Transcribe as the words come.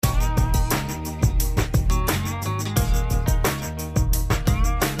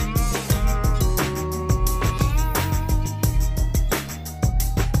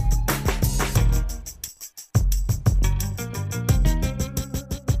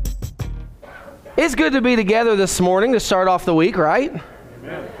It's good to be together this morning to start off the week, right?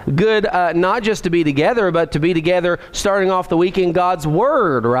 Amen. Good not just to be together, but to be together starting off the week in God's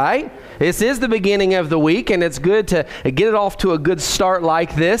Word, right? This is the beginning of the week, and it's good to get it off to a good start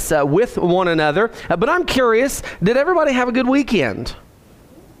like this with one another. But I'm curious, did everybody have a good weekend?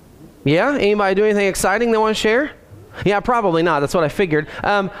 Yeah? Anybody do anything exciting they want to share? Yeah, probably not. That's what I figured.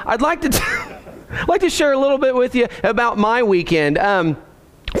 I'd like to share a little bit with you about my weekend.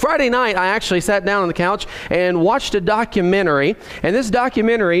 Friday night, I actually sat down on the couch and watched a documentary, and this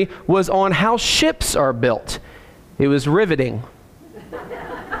documentary was on how ships are built. It was riveting.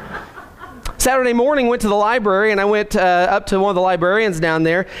 Saturday morning, went to the library, and I went up to one of the librarians down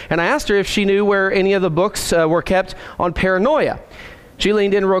there, and I asked her if she knew where any of the books were kept on paranoia. She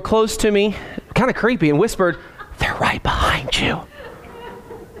leaned in real close to me, kind of creepy, and whispered, "They're right behind you."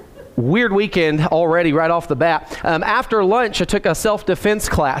 Weird weekend already right off the bat. After lunch, I took a self-defense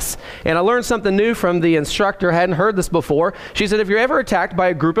class, and I learned something new from the instructor. I hadn't heard this before. She said, if you're ever attacked by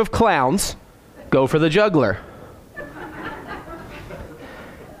a group of clowns, go for the juggler.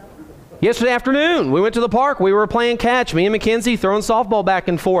 Yesterday afternoon, we went to the park. We were playing catch. Me and Mackenzie throwing softball back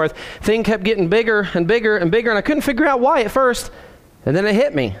and forth. Thing kept getting bigger and bigger and bigger, and I couldn't figure out why at first, and then it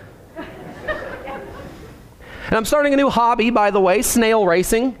hit me. And I'm starting a new hobby, by the way, snail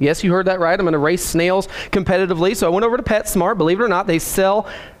racing. Yes, you heard that right. I'm going to race snails competitively. So I went over to PetSmart. Believe it or not, they sell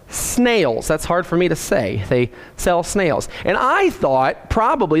snails. That's hard for me to say. They sell snails. And I thought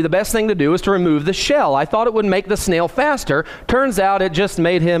probably the best thing to do is to remove the shell. I thought it would make the snail faster. Turns out it just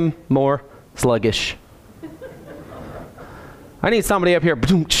made him more sluggish. I need somebody up here.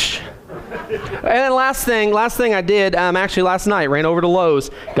 And then last thing I did, actually last night, ran over to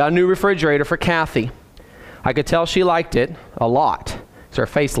Lowe's, got a new refrigerator for Kathy. I could tell she liked it a lot, so her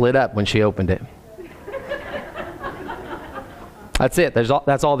face lit up when she opened it. That's it.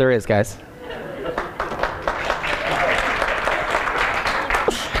 That's all there is, guys.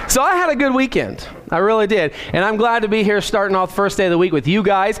 So I had a good weekend. I really did. And I'm glad to be here starting off the first day of the week with you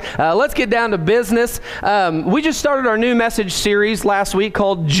guys. Let's get down to business. We just started our new message series last week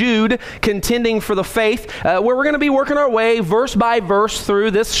called Jude, Contending for the Faith, where we're going to be working our way verse by verse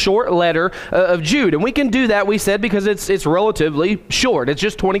through this short letter of Jude. And we can do that, we said, because it's relatively short. It's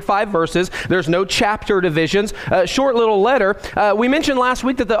just 25 verses. There's no chapter divisions. Short little letter. We mentioned last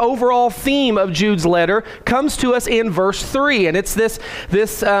week that the overall theme of Jude's letter comes to us in verse 3. And it's this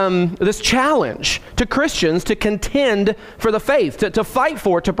challenge to Christians to contend for the faith, to fight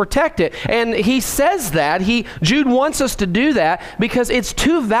for it, to protect it. And he says that, Jude wants us to do that because it's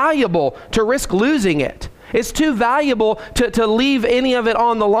too valuable to risk losing it. It's too valuable to leave any of it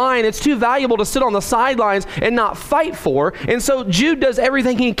on the line. It's too valuable to sit on the sidelines and not fight for. And so Jude does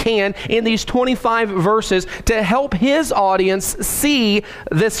everything he can in these 25 verses to help his audience see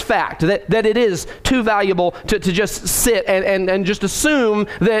this fact, that it is too valuable to just sit and just assume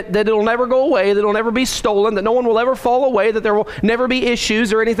that it'll never go away, that it'll never be stolen, that no one will ever fall away, that there will never be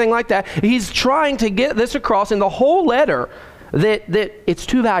issues or anything like that. He's trying to get this across in the whole letter, that it's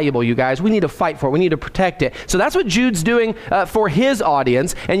too valuable, you guys. We need to fight for it. We need to protect it. So that's what Jude's doing for his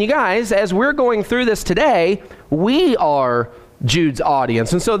audience. And you guys, as we're going through this today, we are Jude's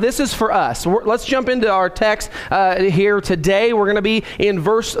audience. And so this is for us. Let's jump into our text here today. We're going to be in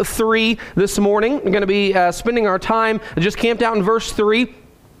verse 3 this morning. We're going to be spending our time just camped out in verse 3.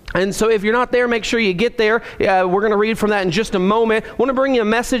 And so if you're not there, make sure you get there. We're going to read from that in just a moment. I want to bring you a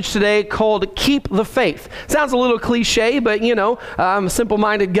message today called Keep the Faith. Sounds a little cliche, but I'm a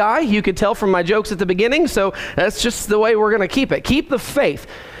simple-minded guy. You could tell from my jokes at the beginning, so that's just the way we're going to keep it. Keep the faith.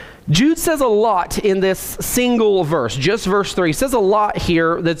 Jude says a lot in this single verse, just verse 3. He says a lot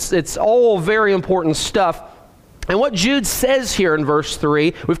here. It's all very important stuff. And what Jude says here in verse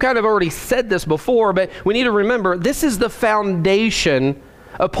 3, we've kind of already said this before, but we need to remember this is the foundation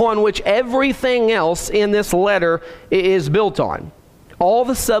upon which everything else in this letter is built on. All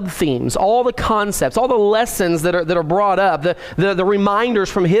the sub-themes, all the concepts, all the lessons that are brought up, the reminders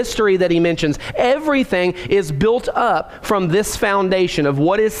from history that he mentions, everything is built up from this foundation of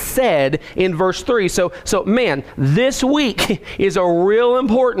what is said in verse 3. So man, this week is a real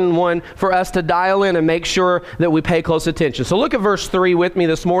important one for us to dial in and make sure that we pay close attention. So look at verse 3 with me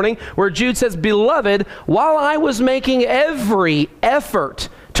this morning, where Jude says, "Beloved, while I was making every effort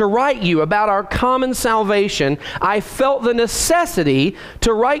to write you about our common salvation, I felt the necessity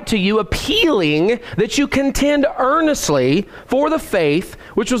to write to you appealing that you contend earnestly for the faith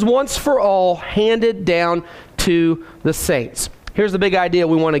which was once for all handed down to the saints." Here's the big idea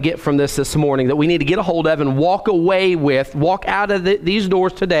we want to get from this morning that we need to get a hold of and walk away with, walk out of these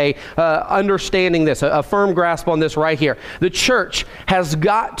doors today understanding this, a firm grasp on this right here. The church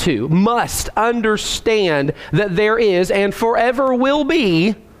must understand that there is and forever will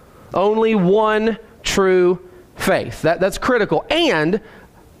be only one true faith. That's critical. And,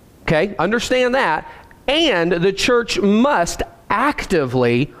 understand that. And the church must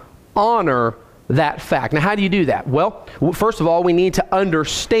actively honor that fact. Now, how do you do that? Well, first of all, we need to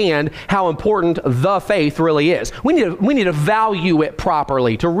understand how important the faith really is. We need to value it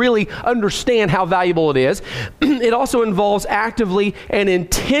properly to really understand how valuable it is. It also involves actively and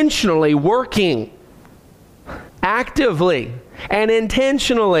intentionally working. Actively and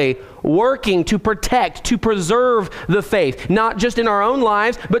intentionally working to protect, to preserve the faith, not just in our own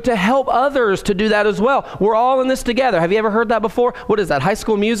lives, but to help others to do that as well. We're all in this together. Have you ever heard that before? What is that, High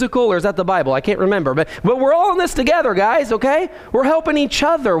School Musical, or is that the Bible? I can't remember, but we're all in this together, guys, okay? We're helping each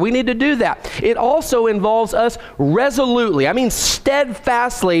other. We need to do that. It also involves us resolutely,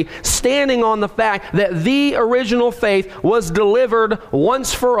 steadfastly standing on the fact that the original faith was delivered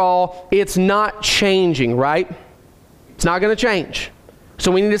once for all. It's not changing, right? It's not going to change.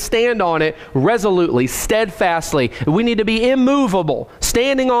 So we need to stand on it resolutely, steadfastly. We need to be immovable,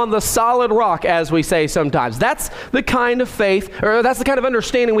 standing on the solid rock, as we say sometimes. That's the kind of faith, or that's the kind of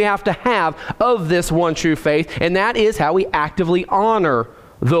understanding we have to have of this one true faith, and that is how we actively honor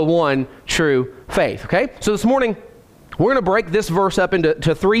the one true faith, okay? So this morning, we're going to break this verse up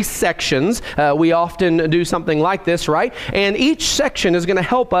into three sections. We often do something like this, right? And each section is going to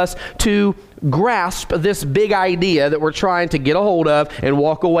help us to grasp this big idea that we're trying to get a hold of and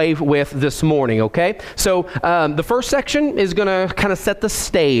walk away with this morning, okay? So the first section is going to kind of set the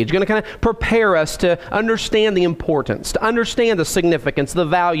stage, going to kind of prepare us to understand the importance, to understand the significance, the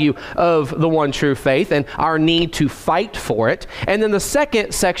value of the one true faith and our need to fight for it. And then the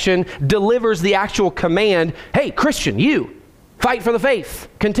second section delivers the actual command, hey, Christian, you fight for the faith.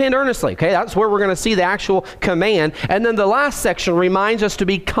 Contend earnestly. Okay, that's where we're going to see the actual command. And then the last section reminds us to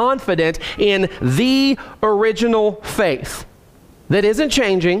be confident in the original faith that isn't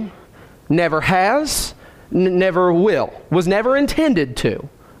changing, never has, never will, was never intended to.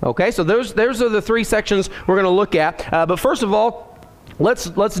 Okay, so those are the three sections we're going to look at. But first of all, let's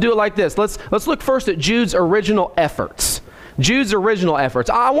do it like this. Let's look first at Jude's original efforts. Jude's original efforts.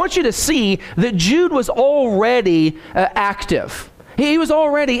 I want you to see that Jude was already active. He was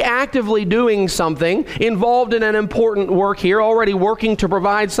already actively doing something, involved in an important work here, already working to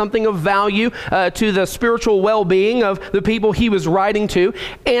provide something of value to the spiritual well-being of the people he was writing to.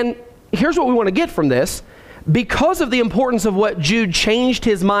 And here's what we want to get from this. Because of the importance of what Jude changed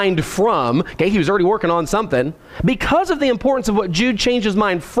his mind from, okay, he was already working on something. Because of the importance of what Jude changed his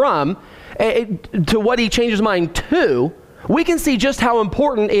mind from to what he changed his mind to, we can see just how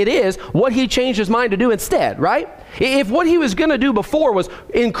important it is what he changed his mind to do instead, right? If what he was going to do before was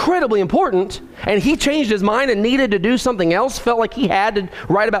incredibly important and he changed his mind and needed to do something else, felt like he had to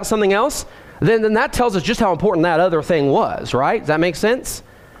write about something else, then that tells us just how important that other thing was, right? Does that make sense?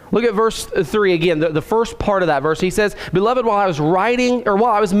 Look at verse 3 again, the first part of that verse. He says, "Beloved, while I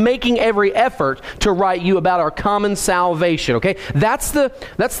was making every effort to write you about our common salvation." Okay, that's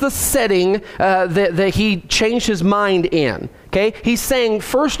the setting that he changed his mind in. Okay, he's saying,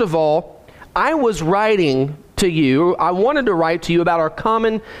 first of all, I was writing to you, I wanted to write to you about our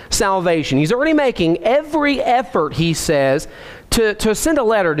common salvation. He's already making every effort, he says, to send a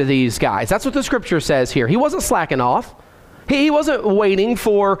letter to these guys. That's what the scripture says here. He wasn't slacking off. He wasn't waiting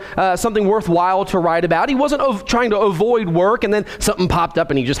for something worthwhile to write about. He wasn't trying to avoid work and then something popped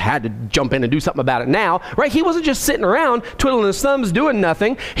up and he just had to jump in and do something about it now, right? He wasn't just sitting around twiddling his thumbs doing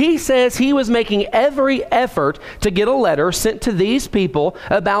nothing. He says he was making every effort to get a letter sent to these people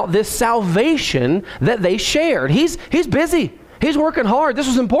about this salvation that they shared. He's busy. He's working hard. This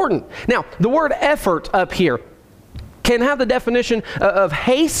was important. Now, the word effort up here can have the definition of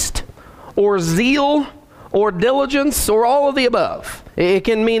haste or zeal or diligence, or all of the above. It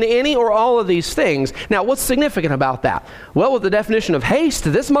can mean any or all of these things. Now, what's significant about that? Well, with the definition of haste,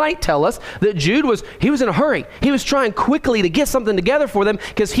 this might tell us that Jude was in a hurry. He was trying quickly to get something together for them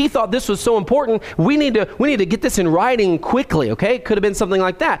because he thought this was so important. We need to get this in writing quickly, okay? It could have been something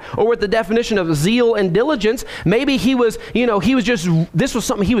like that. Or with the definition of zeal and diligence, maybe this was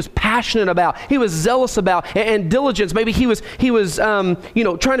something he was passionate about. He was zealous about. And diligence, maybe he was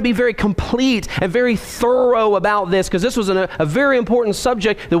trying to be very complete and very thorough about this because this was a very important important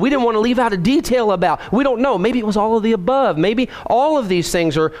subject that we didn't want to leave out a detail about. We don't know. Maybe it was all of the above. Maybe all of these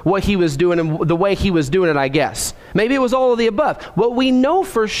things are what he was doing and the way he was doing it, I guess. Maybe it was all of the above. What we know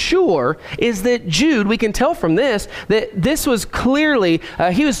for sure is that Jude, we can tell from this, that this was clearly,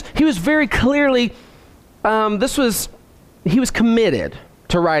 he was very clearly, he was committed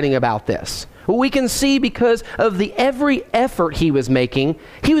to writing about this. We can see because of the every effort he was making,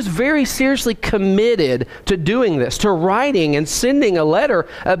 he was very seriously committed to doing this, to writing and sending a letter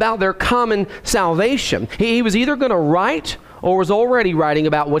about their common salvation. He was either going to write or was already writing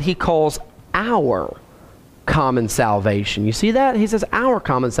about what he calls our common salvation. You see that? He says our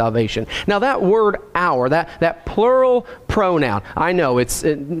common salvation. Now that word our, that plural pronoun, I know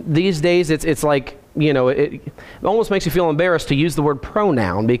these days it's like, it almost makes you feel embarrassed to use the word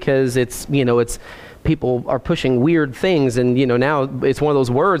pronoun because it's people are pushing weird things, and now it's one of those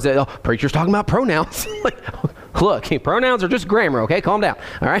words that preacher's talking about pronouns. Like, look, pronouns are just grammar, okay? Calm down.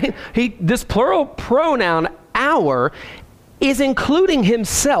 All right? This plural pronoun our is including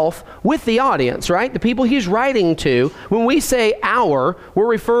himself with the audience, right? The people he's writing to. When we say our, we're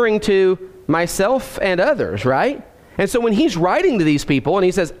referring to myself and others, right? And so when he's writing to these people and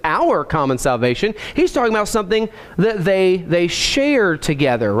he says our common salvation, he's talking about something that they share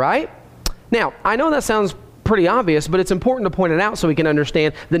together, right? Now, I know that sounds pretty obvious, but it's important to point it out so we can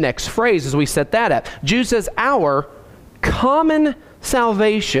understand the next phrase as we set that up. Jude says our common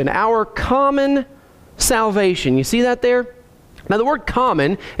salvation, our common salvation. You see that there? Now the word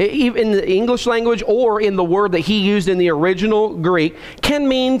common, in the English language or in the word that he used in the original Greek, can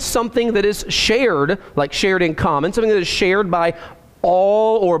mean something that is shared, like shared in common, something that is shared by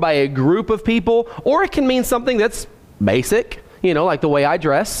all or by a group of people, or it can mean something that's basic, like the way I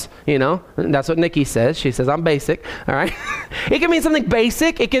dress, that's what Nikki says. She says, I'm basic, all right? It can mean something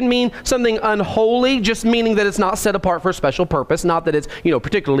basic. It can mean something unholy, just meaning that it's not set apart for a special purpose, not that it's,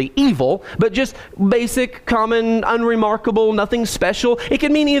 particularly evil, but just basic, common, unremarkable, nothing special. It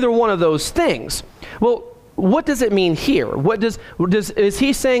can mean either one of those things. Well, what does it mean here? Is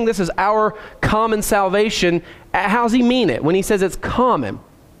he saying this is our common salvation? How does he mean it when he says it's common?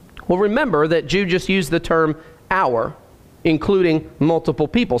 Well, remember that Jude just used the term our, including multiple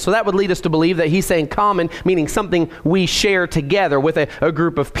people. So that would lead us to believe that he's saying common, meaning something we share together with a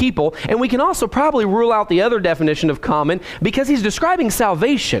group of people. And we can also probably rule out the other definition of common because he's describing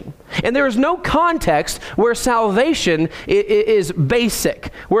salvation. And there is no context where salvation is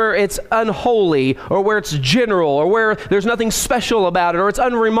basic, where it's unholy, or where it's general, or where there's nothing special about it, or it's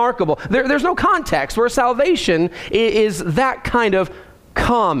unremarkable. There's no context where salvation is that kind of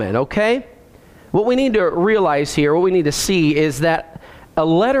common, okay? What we need to realize here, what we need to see is that a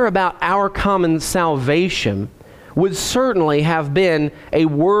letter about our common salvation would certainly have been a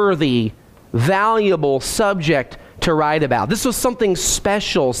worthy, valuable subject to write about. This was something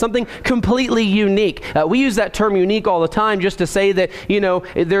special, something completely unique. We use that term unique all the time just to say that,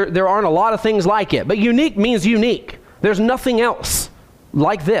 there aren't a lot of things like it. But unique means unique. There's nothing else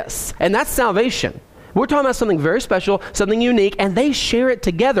like this. And that's salvation. We're talking about something very special, something unique, and they share it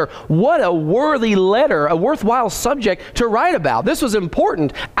together. What a worthy letter, a worthwhile subject to write about. This was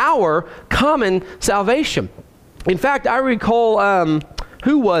important, our common salvation. In fact, I recall,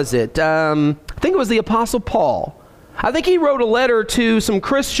 who was it? I think it was the Apostle Paul. I think he wrote a letter to some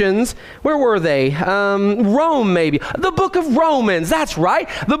Christians. Where were they? Rome, maybe. The book of Romans, that's right.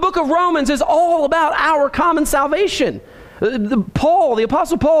 The book of Romans is all about our common salvation. The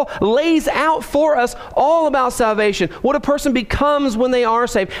Apostle Paul lays out for us all about salvation, what a person becomes when they are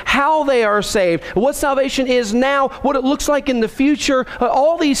saved, how they are saved, what salvation is now, what it looks like in the future,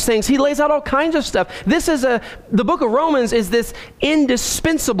 all these things. He lays out all kinds of stuff. The book of Romans is this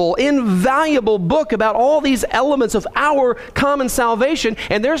indispensable, invaluable book about all these elements of our common salvation,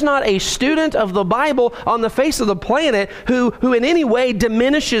 and there's not a student of the Bible on the face of the planet who in any way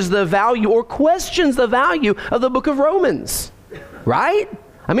diminishes the value or questions the value of the book of Romans. Right?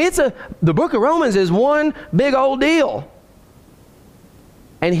 I mean, the book of Romans is one big old deal.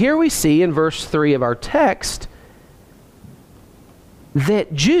 And here we see in verse 3 of our text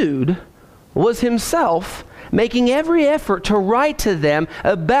that Jude was himself making every effort to write to them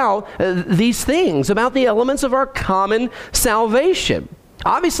about these things, about the elements of our common salvation.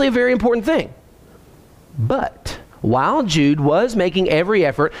 Obviously a very important thing. But while Jude was making every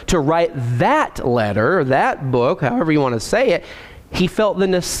effort to write that letter, that book, however you want to say it, he felt the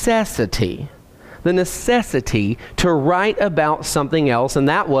necessity to write about something else, and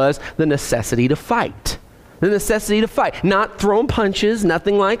that was the necessity to fight. The necessity to fight. Not throwing punches,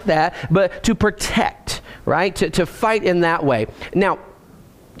 nothing like that, but to protect, right? To fight in that way. Now,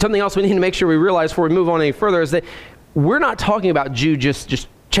 something else we need to make sure we realize before we move on any further is that we're not talking about Jude just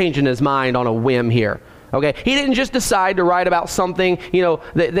changing his mind on a whim here. Okay, he didn't just decide to write about something,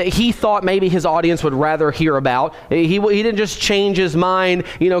 that he thought maybe his audience would rather hear about. He didn't just change his mind,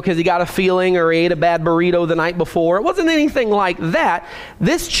 because he got a feeling or he ate a bad burrito the night before. It wasn't anything like that.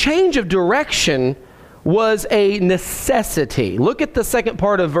 This change of direction was a necessity. Look at the second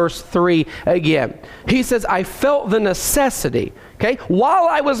part of verse 3 again. He says, I felt the necessity. Okay, while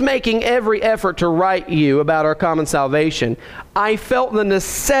I was making every effort to write you about our common salvation, I felt the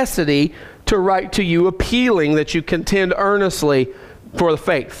necessity to write to you, appealing that you contend earnestly for the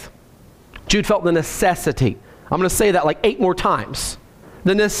faith. Jude felt the necessity. I'm going to say that like 8 more times.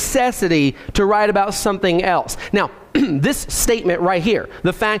 The necessity to write about something else. Now, this statement right here,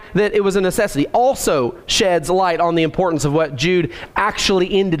 the fact that it was a necessity, also sheds light on the importance of what Jude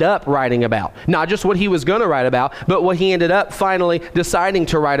actually ended up writing about. Not just what he was going to write about, but what he ended up finally deciding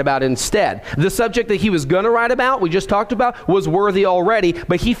to write about instead. The subject that he was going to write about, we just talked about, was worthy already,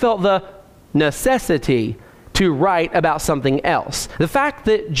 but he felt the necessity to write about something else. The fact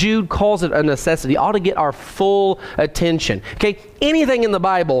that Jude calls it a necessity ought to get our full attention. Okay, anything in the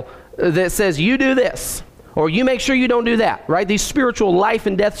Bible that says you do this, or you make sure you don't do that, right? These spiritual life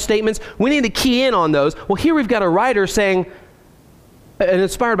and death statements, we need to key in on those. Well, here we've got a writer saying, an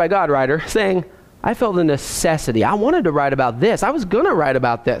inspired by God writer, saying, I felt the necessity. I wanted to write about this. I was going to write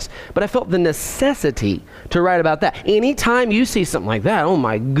about this, but I felt the necessity to write about that. Anytime you see something like that, oh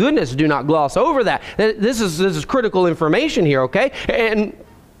my goodness, do not gloss over that. This is critical information here, okay? And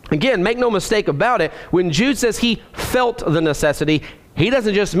again, make no mistake about it. When Jude says he felt the necessity, he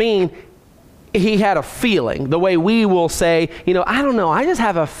doesn't just mean he had a feeling, the way we will say, I don't know, I just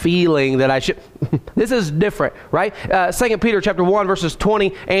have a feeling that I should. This is different, right? 2 Peter chapter 1, verses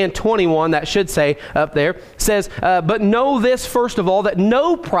 20 and 21, that should say up there, says, but know this first of all, that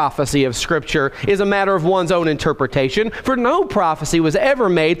no prophecy of Scripture is a matter of one's own interpretation, for no prophecy was ever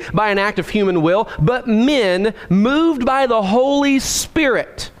made by an act of human will, but men moved by the Holy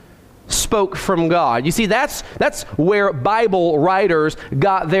Spirit spoke from God. You see, that's where Bible writers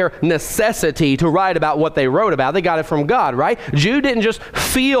got their necessity to write about what they wrote about. They got it from God, right? Jude didn't just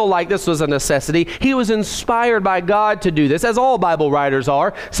feel like this was a necessity. He was inspired by God to do this, as all Bible writers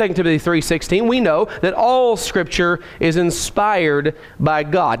are. 2 Timothy 3:16, we know that all Scripture is inspired by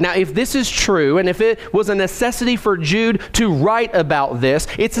God. Now, if this is true, and if it was a necessity for Jude to write about this,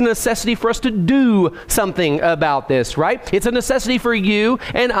 it's a necessity for us to do something about this, right? It's a necessity for you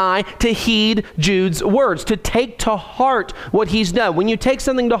and I to heed Jude's words, to take to heart what he's done. When you take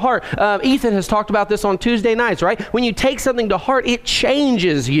something to heart, Ethan has talked about this on Tuesday nights, right? When you take something to heart, it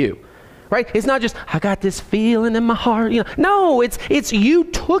changes you, right? It's not just, I got this feeling in my heart. No, it's you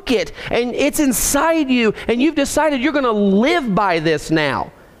took it and it's inside you and you've decided you're going to live by this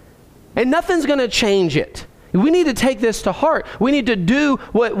now. And nothing's going to change it. We need to take this to heart. We need to do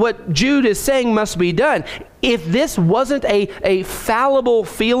what Jude is saying must be done. If this wasn't a fallible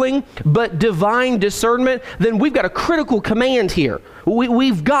feeling, but divine discernment, then we've got a critical command here.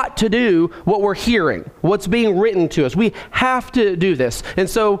 We've got to do what we're hearing, what's being written to us. We have to do this. And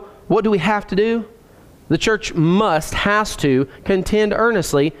so what do we have to do? The church has to contend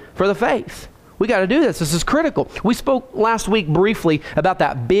earnestly for the faith. We got to do this. This is critical. We spoke last week briefly about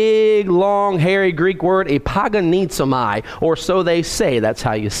that big, long, hairy Greek word, epagonizomai, or so they say. That's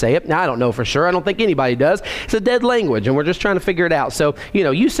how you say it. Now, I don't know for sure. I don't think anybody does. It's a dead language, and we're just trying to figure it out. So,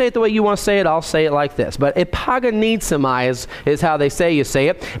 you say it the way you want to say it. I'll say it like this. But epagonizomai is how they say you say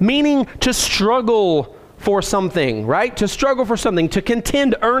it, meaning to struggle for something, right? To struggle for something, to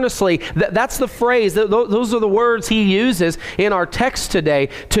contend earnestly. That's the phrase. Those are the words he uses in our text today.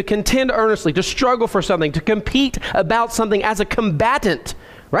 To contend earnestly, to struggle for something, to compete about something as a combatant,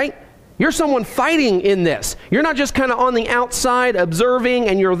 right? You're someone fighting in this. You're not just kind of on the outside observing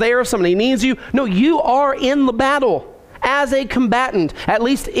and you're there if somebody needs you. No, you are in the battle as a combatant. At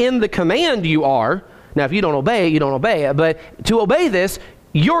least in the command you are. Now, if you don't obey it, you don't obey it. But to obey this,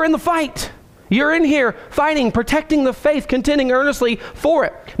 you're in the fight. You're in here fighting, protecting the faith, contending earnestly for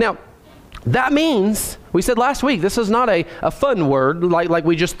it. Now, that means, we said last week, this is not a fun word, like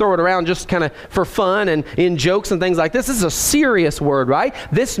we just throw it around just kind of for fun and in jokes and things like this. This is a serious word, right?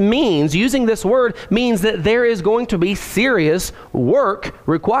 This means, using this word means that there is going to be serious work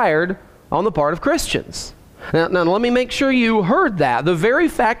required on the part of Christians. Now, let me make sure you heard that. The very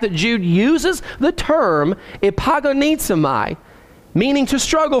fact that Jude uses the term epagonizomai, meaning to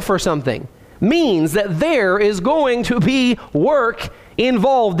struggle for something, means that there is going to be work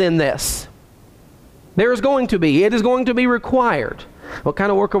involved in this. There is going to be. It is going to be required. What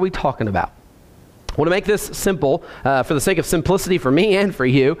kind of work are we talking about? Well, to make this simple, for the sake of simplicity for me and for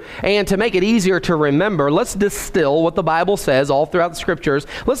you, and to make it easier to remember, let's distill what the Bible says all throughout the Scriptures.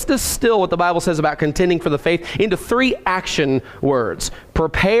 Let's distill what the Bible says about contending for the faith into 3 action words.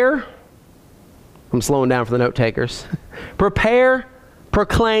 Prepare. I'm slowing down for the note takers. Prepare,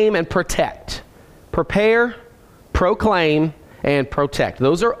 proclaim, and protect. Prepare, proclaim, and protect.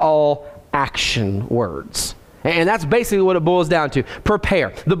 Those are all action words. And that's basically what it boils down to.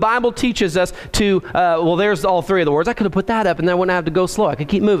 Prepare. The Bible teaches us to, there's all 3 of the words. I could have put that up and then I wouldn't have to go slow. I could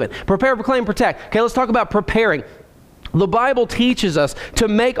keep moving. Prepare, proclaim, protect. Okay, let's talk about preparing. The Bible teaches us to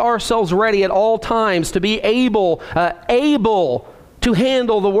make ourselves ready at all times, to be able to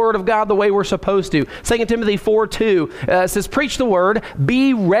handle the Word of God the way we're supposed to. 2 Timothy 4:2 says, preach the Word,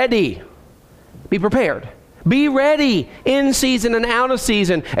 be ready. Be prepared. Be ready in season and out of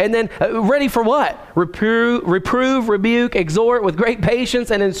season. And then ready for what? Reprove, rebuke, exhort with great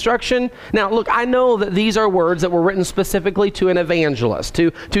patience and instruction. Now, look, I know that these are words that were written specifically to an evangelist,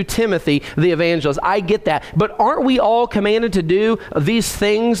 to Timothy the evangelist. I get that. But aren't we all commanded to do these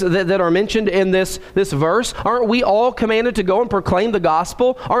things that are mentioned in this verse? Aren't we all commanded to go and proclaim the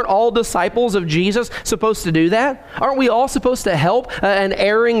gospel? Aren't all disciples of Jesus supposed to do that? Aren't we all supposed to help an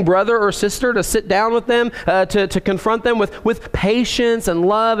erring brother or sister, to sit down with them, to confront them with patience and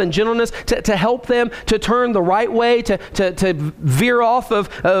love and gentleness, to help them to turn the right way, to veer off of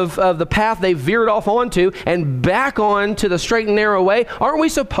the path they veered off onto and back on to the straight and narrow way? Aren't we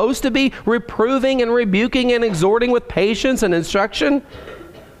supposed to be reproving and rebuking and exhorting with patience and instruction?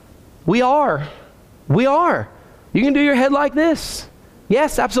 We are. We are. You can do your head like this.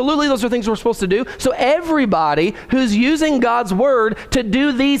 Yes, absolutely, those are things we're supposed to do. So everybody who's using God's Word to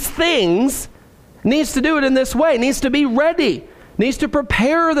do these things needs to do it in this way, needs to be ready, needs to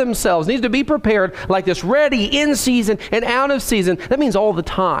prepare themselves, needs to be prepared like this, ready in season and out of season. That means all the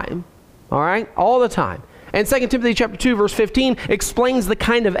time, all right? All the time. And 2 Timothy chapter 2, verse 15 explains the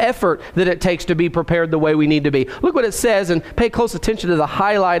kind of effort that it takes to be prepared the way we need to be. Look what it says, and pay close attention to the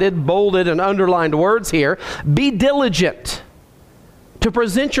highlighted, bolded, and underlined words here. Be diligent to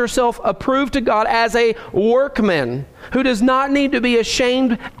present yourself approved to God as a workman who does not need to be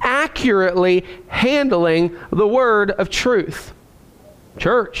ashamed, accurately handling the word of truth.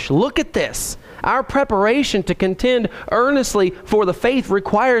 Church, look at this. Our preparation to contend earnestly for the faith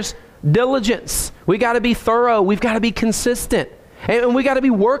requires diligence. We got to be thorough. We've got to be consistent. And we got to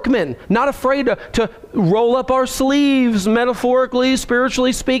be workmen, not afraid to roll up our sleeves, metaphorically,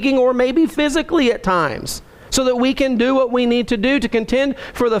 spiritually speaking, or maybe physically at times, so that we can do what we need to do to contend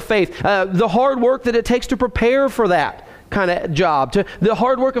for the faith. The hard work that it takes to prepare for that kind of job, to the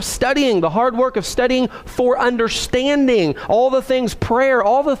hard work of studying, for understanding, all the things, prayer,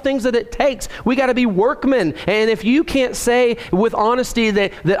 all the things that it takes. We got to be workmen. And if you can't say with honesty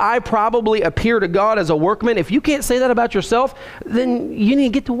that I probably appear to God as a workman, if you can't say that about yourself, then you need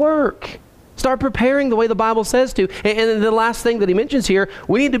to get to work. Start preparing the way the Bible says to. And the last thing that he mentions here,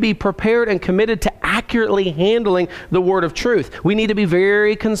 we need to be prepared and committed to accurately handling the word of truth. We need to be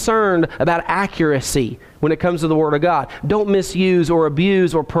very concerned about accuracy when it comes to the word of God. Don't misuse or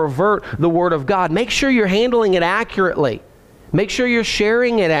abuse or pervert the word of God. Make sure you're handling it accurately. Make sure you're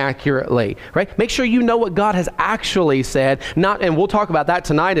sharing it accurately, right? Make sure you know what God has actually said. And we'll talk about that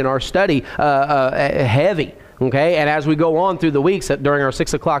tonight in our study, heavy. Okay, and as we go on through the weeks during our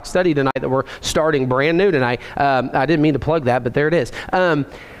 6 o'clock study tonight that we're starting brand new tonight, I didn't mean to plug that, but there it is.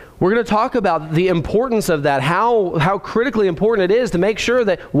 We're going to talk about the importance of that, how critically important it is to make sure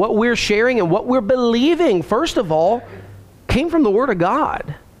that what we're sharing and what we're believing, first of all, came from the Word of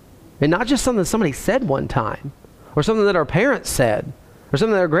God, and not just something that somebody said one time, or something that our parents said, or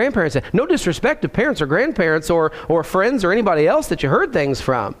something that our grandparents said. No disrespect to parents or grandparents or friends or anybody else that you heard things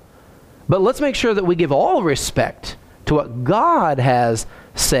from. But let's make sure that we give all respect to what God has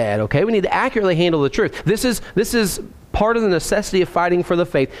said, okay? We need to accurately handle the truth. This is part of the necessity of fighting for the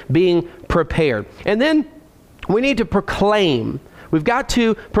faith, being prepared. And then we need to proclaim. We've got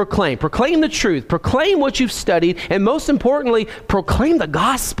to proclaim. Proclaim the truth. Proclaim what you've studied. And most importantly, proclaim the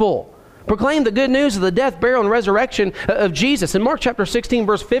gospel. Proclaim the good news of the death, burial, and resurrection of Jesus. In Mark chapter 16,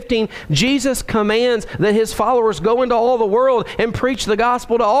 verse 15, Jesus commands that his followers go into all the world and preach the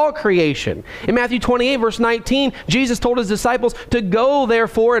gospel to all creation. In Matthew 28, verse 19, Jesus told his disciples to go,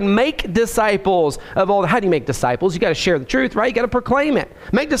 therefore, and make disciples of all. How do you make disciples? You got to share the truth, right? You got to proclaim it.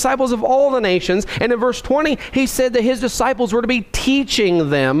 Make disciples of all the nations. And in verse 20, he said that his disciples were to be teaching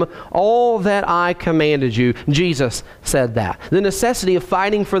them all that I commanded you. Jesus said that. The necessity of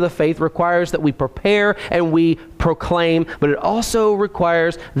fighting for the faith requires that we prepare and we proclaim, but it also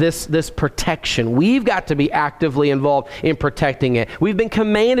requires this protection. We've got to be actively involved in protecting it. We've been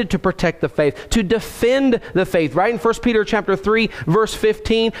commanded to protect the faith, to defend the faith. Right in 1 Peter chapter 3, verse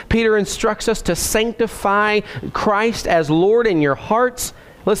 15, Peter instructs us to sanctify Christ as Lord in your hearts.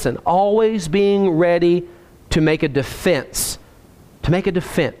 Listen, always being ready to make a defense,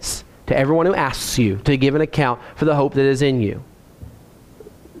 to everyone who asks you to give an account for the hope that is in you.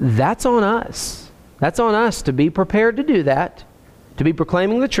 That's on us. That's on us to be prepared to do that, to be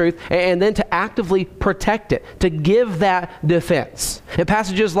proclaiming the truth, and then to actively protect it, to give that defense. And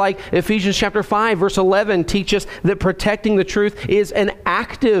passages like Ephesians chapter 5, verse 11 teach us that protecting the truth is an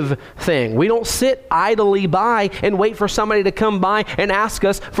active thing. We don't sit idly by and wait for somebody to come by and ask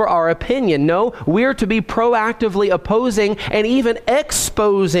us for our opinion. No, we're to be proactively opposing and even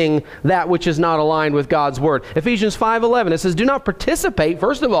exposing that which is not aligned with God's word. Ephesians 5:11, it says, do not participate,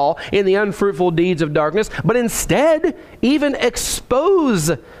 first of all, in the unfruitful deeds of darkness, but instead even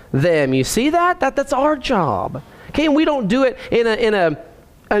expose them. You see that? That's our job. Okay, and we don't do it in a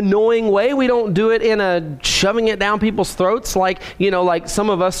annoying way. We don't do it in a shoving it down people's throats like some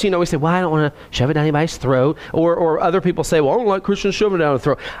of us, we say, well, I don't want to shove it down anybody's throat. Or other people say, well, I don't like Christians shoving it down the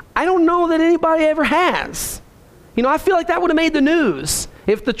throat. I don't know that anybody ever has. I feel like that would have made the news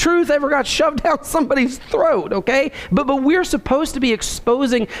if the truth ever got shoved down somebody's throat, okay? But we're supposed to be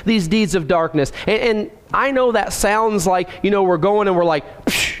exposing these deeds of darkness. And I know that sounds like, we're going and we're like,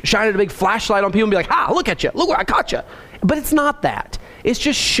 shining a big flashlight on people and be like, look at you. Look where I caught you. But it's not that. It's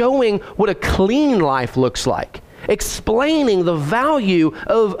just showing what a clean life looks like. Explaining the value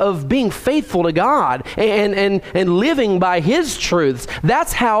of being faithful to God and living by His truths.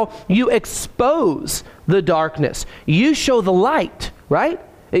 That's how you expose the darkness. You show the light, right?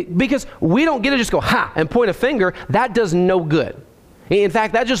 Because we don't get to just go, and point a finger. That does no good. In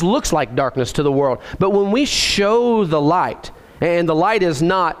fact, that just looks like darkness to the world. But when we show the light, and the light is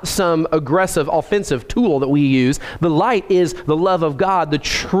not some aggressive, offensive tool that we use. The light is the love of God, the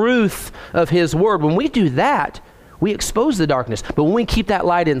truth of His word. When we do that, we expose the darkness. But when we keep that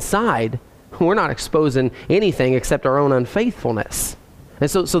light inside, we're not exposing anything except our own unfaithfulness. And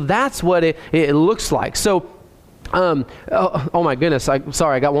so that's what it looks like. So, oh my goodness, I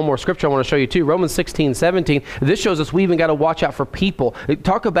got one more scripture I want to show you too. Romans 16:17. This shows us we even got to watch out for people.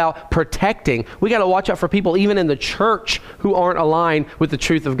 Talk about protecting. We got to watch out for people even in the church who aren't aligned with the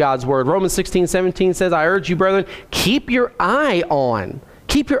truth of God's word. Romans 16:17 says, I urge you, brethren, keep your eye on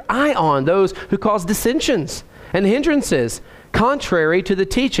those who cause dissensions and hindrances, contrary to the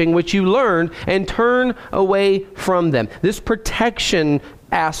teaching which you learned, and turn away from them. This protection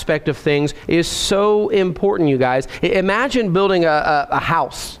aspect of things is so important, you guys. Imagine building a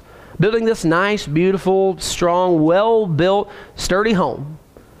house, building this nice, beautiful, strong, well-built, sturdy home,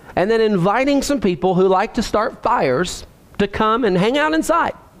 and then inviting some people who like to start fires to come and hang out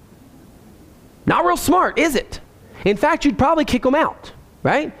inside. Not real smart, is it? In fact, you'd probably kick them out.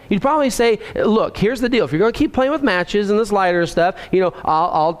 Right? You'd probably say, look, here's the deal. If you're going to keep playing with matches and this lighter stuff,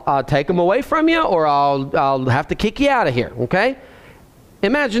 I'll take them away from you, or I'll have to kick you out of here, okay?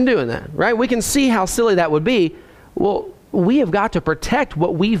 Imagine doing that, right? We can see how silly that would be. Well, we have got to protect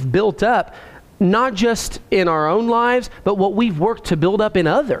what we've built up, not just in our own lives, but what we've worked to build up in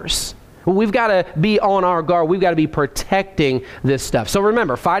others. We've got to be on our guard. We've got to be protecting this stuff. So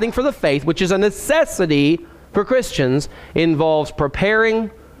remember, fighting for the faith, which is a necessity for Christians, involves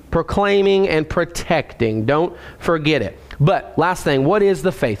preparing, proclaiming, and protecting. Don't forget it. But last thing, what is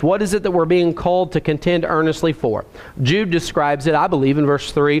the faith? What is it that we're being called to contend earnestly for? Jude describes it, I believe, in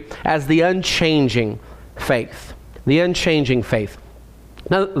verse 3 as the unchanging faith. The unchanging faith.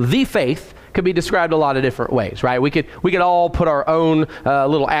 Now, the faith could be described a lot of different ways, right? We could all put our own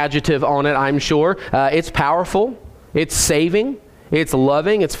little adjective on it, I'm sure. It's powerful. It's saving. It's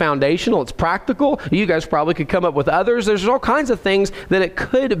loving, it's foundational, it's practical. You guys probably could come up with others. There's all kinds of things that it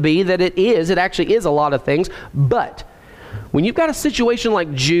could be, that it is. It actually is a lot of things. But when you've got a situation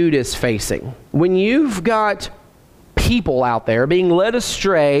like Jude is facing, when you've got people out there being led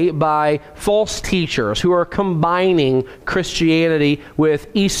astray by false teachers who are combining Christianity with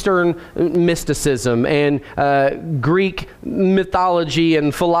Eastern mysticism and Greek mythology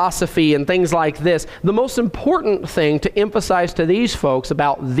and philosophy and things like this, the most important thing to emphasize to these folks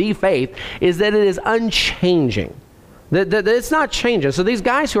about the faith is that it is unchanging. That it's not changing. So these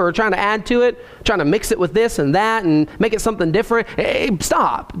guys who are trying to add to it, trying to mix it with this and that and make it something different,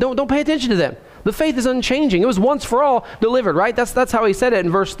 stop. Don't pay attention to them. The faith is unchanging. It was once for all delivered, right? That's how he said it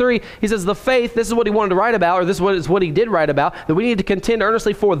in verse 3. He says the faith, this is what he wanted to write about, or this is what he did write about, that we need to contend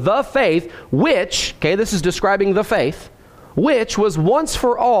earnestly for the faith, which, okay, this is describing the faith, which was once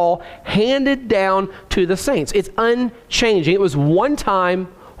for all handed down to the saints. It's unchanging. It was one time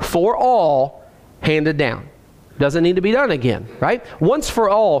for all handed down. Doesn't need to be done again, right? Once for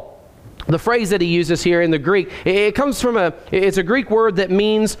all. The phrase that he uses here in the Greek, it comes from it's a Greek word that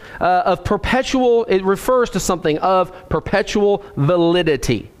means of perpetual, it refers to something of perpetual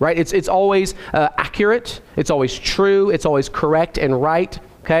validity, right? It's always accurate, it's always true, it's always correct and right,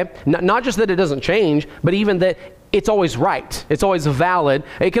 okay? Not just that it doesn't change, but even that it's always right, it's always valid.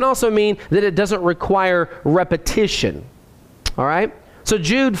 It can also mean that it doesn't require repetition, all right? So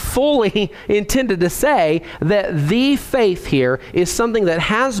Jude fully intended to say that the faith here is something that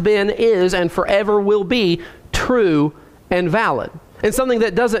has been, is, and forever will be true and valid. And something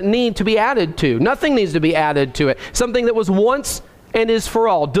that doesn't need to be added to. Nothing needs to be added to it. Something that was once and is for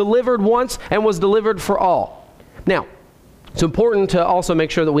all. Delivered once and was delivered for all. Now, it's important to also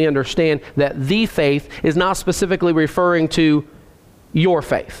make sure that we understand that the faith is not specifically referring to your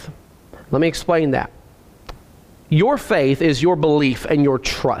faith. Let me explain that. Your faith is your belief and your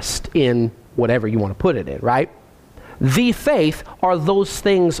trust in whatever you want to put it in, right? The faith are those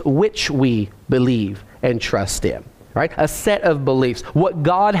things which we believe and trust in, right? A set of beliefs. What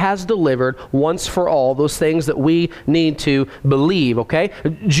God has delivered once for all, those things that we need to believe, okay?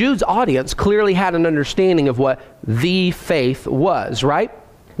 Jude's audience clearly had an understanding of what the faith was, right?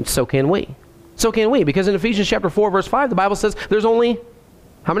 And so can we. So can we, because in Ephesians chapter 4, verse 5, the Bible says there's only,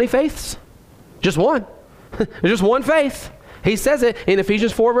 how many faiths? Just one. There's just one faith. He says it in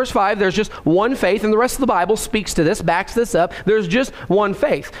Ephesians 4 verse 5, there's just one faith, and the rest of the Bible speaks to this, backs this up. There's just one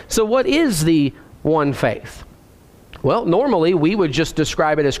faith. So what is the one faith? Well, normally we would just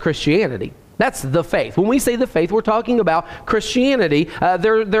describe it as Christianity. That's the faith. When we say the faith, we're talking about Christianity.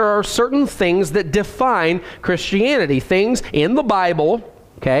 There are certain things that define Christianity. Things in the Bible,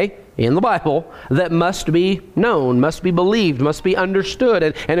 okay, in the Bible, that must be known, must be believed, must be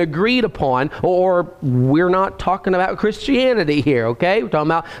understood and agreed upon, or we're not talking about Christianity here, okay? We're talking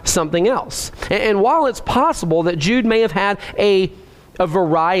about something else. And while it's possible that Jude may have had a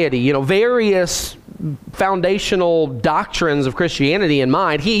variety, various foundational doctrines of Christianity in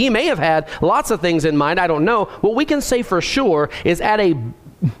mind, he may have had lots of things in mind, I don't know. What we can say for sure is at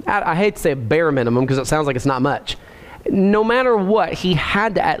I hate to say a bare minimum because it sounds like it's not much, no matter what, he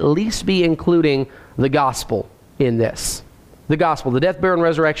had to at least be including the gospel in this. The gospel, the death, burial, and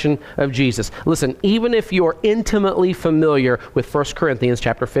resurrection of Jesus. Listen, even if you're intimately familiar with 1 Corinthians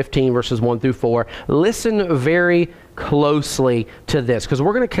chapter 15, verses 1 through 4, listen very closely to this, because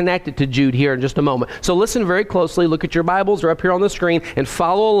we're going to connect it to Jude here in just a moment. So listen very closely, look at your Bibles, they're up here on the screen, and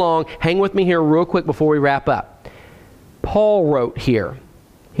follow along. Hang with me here real quick before we wrap up. Paul wrote here,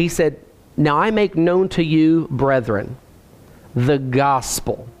 he said, "Now I make known to you, brethren, the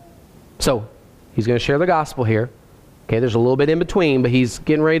gospel." So he's going to share the gospel here. Okay, there's a little bit in between, but he's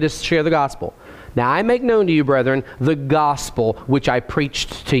getting ready to share the gospel. "Now I make known to you, brethren, the gospel which I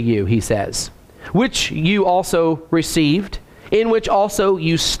preached to you," he says, "which you also received, in which also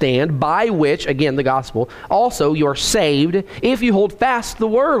you stand, by which," again the gospel, "also you are saved, if you hold fast the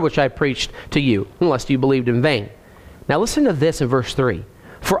word which I preached to you, unless you believed in vain." Now listen to this in verse 3.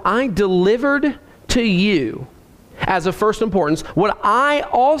 "For I delivered to you as of first importance what I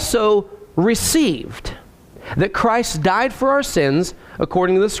also received, that Christ died for our sins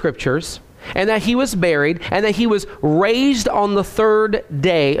according to the Scriptures, and that he was buried, and that he was raised on the third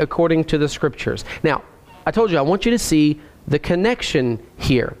day according to the Scriptures." Now, I told you, I want you to see the connection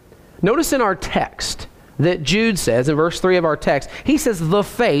here. Notice in our text that Jude says, in verse 3 of our text, he says the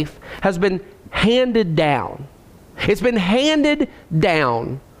faith has been handed down. It's been handed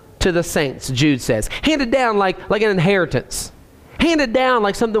down to the saints, Jude says. Handed down like an inheritance. Handed down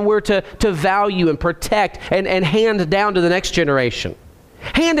like something we're to value and protect and hand down to the next generation.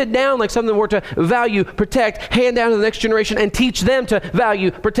 Handed down like something we're to value, protect, hand down to the next generation, and teach them to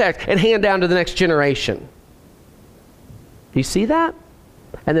value, protect, and hand down to the next generation. Do you see that?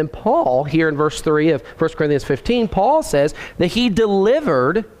 And then Paul, here in verse 3 of 1 Corinthians 15, Paul says that he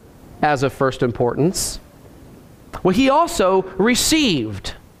delivered, as of first importance, what he also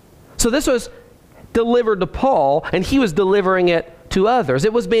received. So this was delivered to Paul, and he was delivering it to others.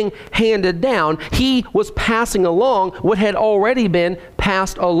 It was being handed down. He was passing along what had already been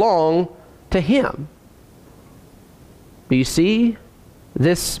passed along to him. Do you see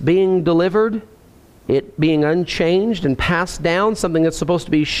this being delivered? It being unchanged and passed down, something that's supposed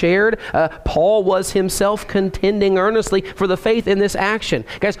to be shared. Paul was himself contending earnestly for the faith in this action.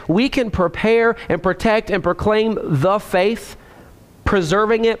 Guys, we can prepare and protect and proclaim the faith,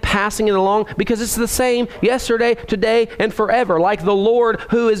 preserving it, passing it along, because it's the same yesterday, today, and forever, like the Lord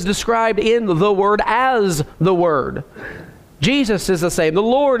who is described in the Word as the Word. Jesus is the same. The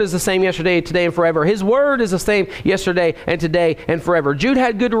Lord is the same yesterday, today, and forever. His word is the same yesterday and today and forever. Jude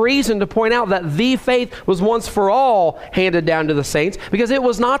had good reason to point out that the faith was once for all handed down to the saints because it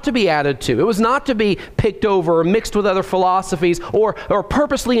was not to be added to. It was not to be picked over or mixed with other philosophies or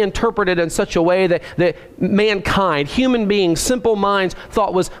purposely interpreted in such a way that mankind, human beings, simple minds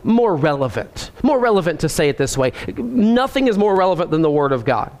thought was more relevant. More relevant to say it this way. Nothing is more relevant than the Word of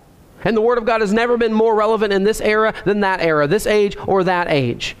God. And the Word of God has never been more relevant in this era than that era, this age or that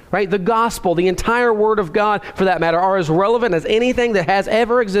age, right? The gospel, the entire Word of God, for that matter, are as relevant as anything that has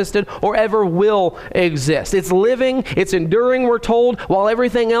ever existed or ever will exist. It's living, it's enduring, we're told, while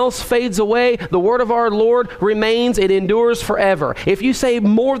everything else fades away, the Word of our Lord remains, it endures forever. If you say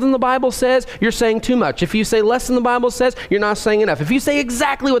more than the Bible says, you're saying too much. If you say less than the Bible says, you're not saying enough. If you say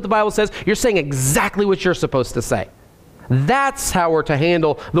exactly what the Bible says, you're saying exactly what you're supposed to say. That's how we're to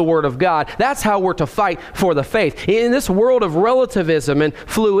handle the Word of God. That's how we're to fight for the faith. In this world of relativism and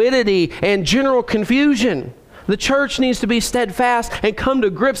fluidity and general confusion, the church needs to be steadfast and come to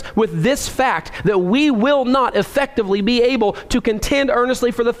grips with this fact that we will not effectively be able to contend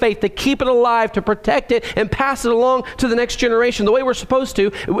earnestly for the faith, to keep it alive, to protect it, and pass it along to the next generation the way we're supposed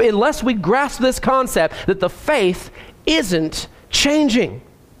to, unless we grasp this concept that the faith isn't changing.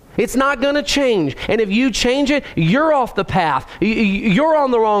 It's not going to change. And if you change it, you're off the path. You're on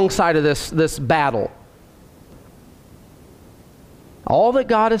the wrong side of this battle. All that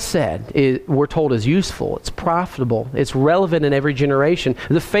God has said, we're told, is useful. It's profitable. It's relevant in every generation.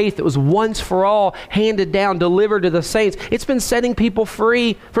 The faith that was once for all handed down, delivered to the saints, it's been setting people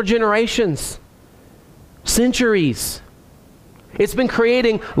free for generations, centuries. It's been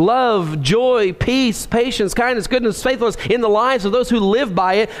creating love, joy, peace, patience, kindness, goodness, faithfulness in the lives of those who live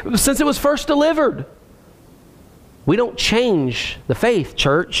by it since it was first delivered. We don't change the faith,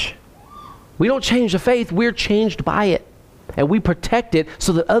 church. We don't change the faith. We're changed by it. And we protect it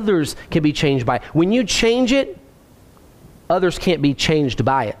so that others can be changed by it. When you change it, others can't be changed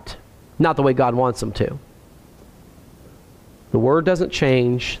by it. Not the way God wants them to. The Word doesn't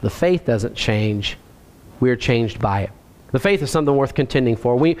change. The faith doesn't change. We're changed by it. The faith is something worth contending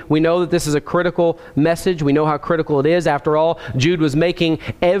for. We know that this is a critical message. We know how critical it is. After all, Jude was making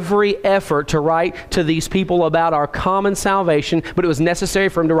every effort to write to these people about our common salvation, but it was necessary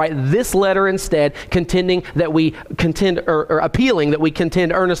for him to write this letter instead, appealing that we contend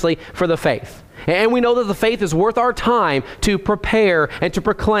earnestly for the faith. And we know that the faith is worth our time to prepare and to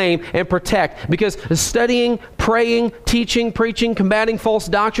proclaim and protect, because studying, praying, teaching, preaching, combating false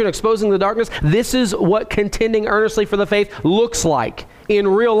doctrine, exposing the darkness, this is what contending earnestly for the faith looks like in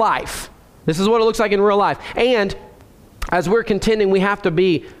real life. This is what it looks like in real life. And as we're contending,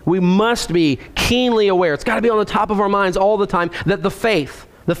 we must be keenly aware. It's got to be on the top of our minds all the time that the fact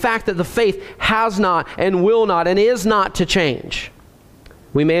that the faith has not and will not and is not to change.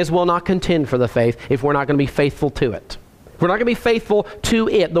 We may as well not contend for the faith if we're not going to be faithful to it. If we're not going to be faithful to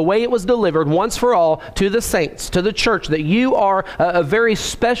it, the way it was delivered once for all to the saints, to the church that you are a very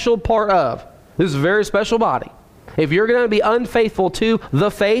special part of. This is a very special body. If you're going to be unfaithful to the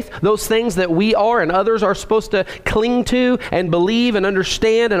faith, those things that we are and others are supposed to cling to and believe and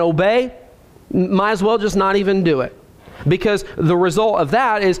understand and obey, might as well just not even do it. Because the result of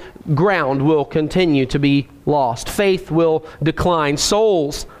that is ground will continue to be lost. Faith will decline.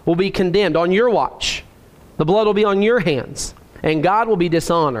 Souls will be condemned on your watch. The blood will be on your hands. And God will be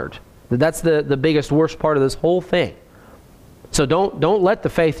dishonored. That's the biggest, worst part of this whole thing. So don't let the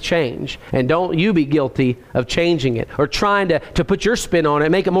faith change, and don't you be guilty of changing it or trying to put your spin on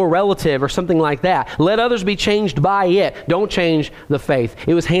it, make it more relative or something like that. Let others be changed by it. Don't change the faith.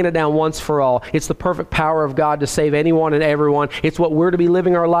 It was handed down once for all. It's the perfect power of God to save anyone and everyone. It's what we're to be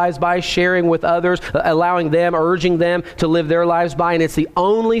living our lives by, sharing with others, allowing them, urging them to live their lives by, and it's the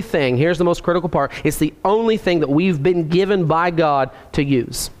only thing, here's the most critical part, it's the only thing that we've been given by God to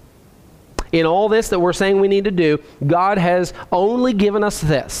use. In all this that we're saying we need to do, God has only given us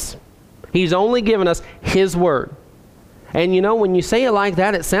this. He's only given us His Word. And you know, when you say it like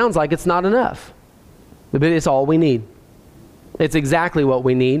that, it sounds like it's not enough. But it's all we need. It's exactly what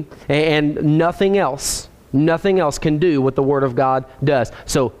we need. And nothing else can do what the Word of God does.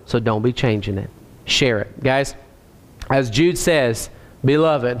 So don't be changing it. Share it. Guys, as Jude says,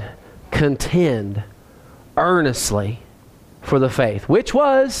 beloved, contend earnestly for the faith, which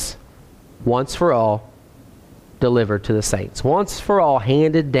was once for all delivered to the saints. Once for all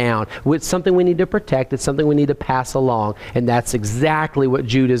handed down. It's something we need to protect. It's something we need to pass along. And that's exactly what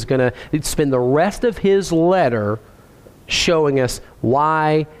Jude is going to spend the rest of his letter showing us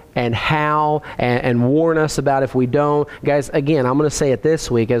why and how and warn us about if we don't. Guys, again, I'm going to say it this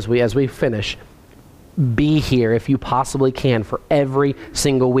week as we finish. be here if you possibly can for every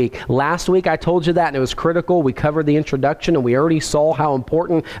single week. Last week I told you that, and it was critical. We covered the introduction, and we already saw how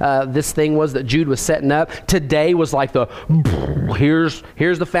important this thing was that Jude was setting up. Today was like here's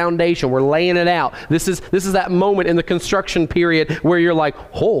the foundation. We're laying it out. This is that moment in the construction period where you're like,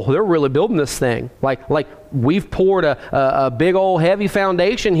 oh, they're really building this thing. Like we've poured a big old heavy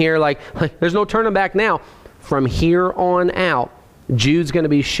foundation here. Like there's no turning back now. From here on out, Jude's going to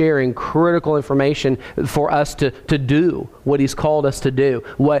be sharing critical information for us to do what he's called us to do,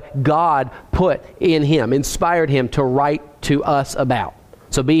 what God put in him, inspired him to write to us about.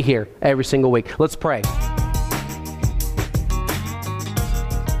 So be here every single week. Let's pray.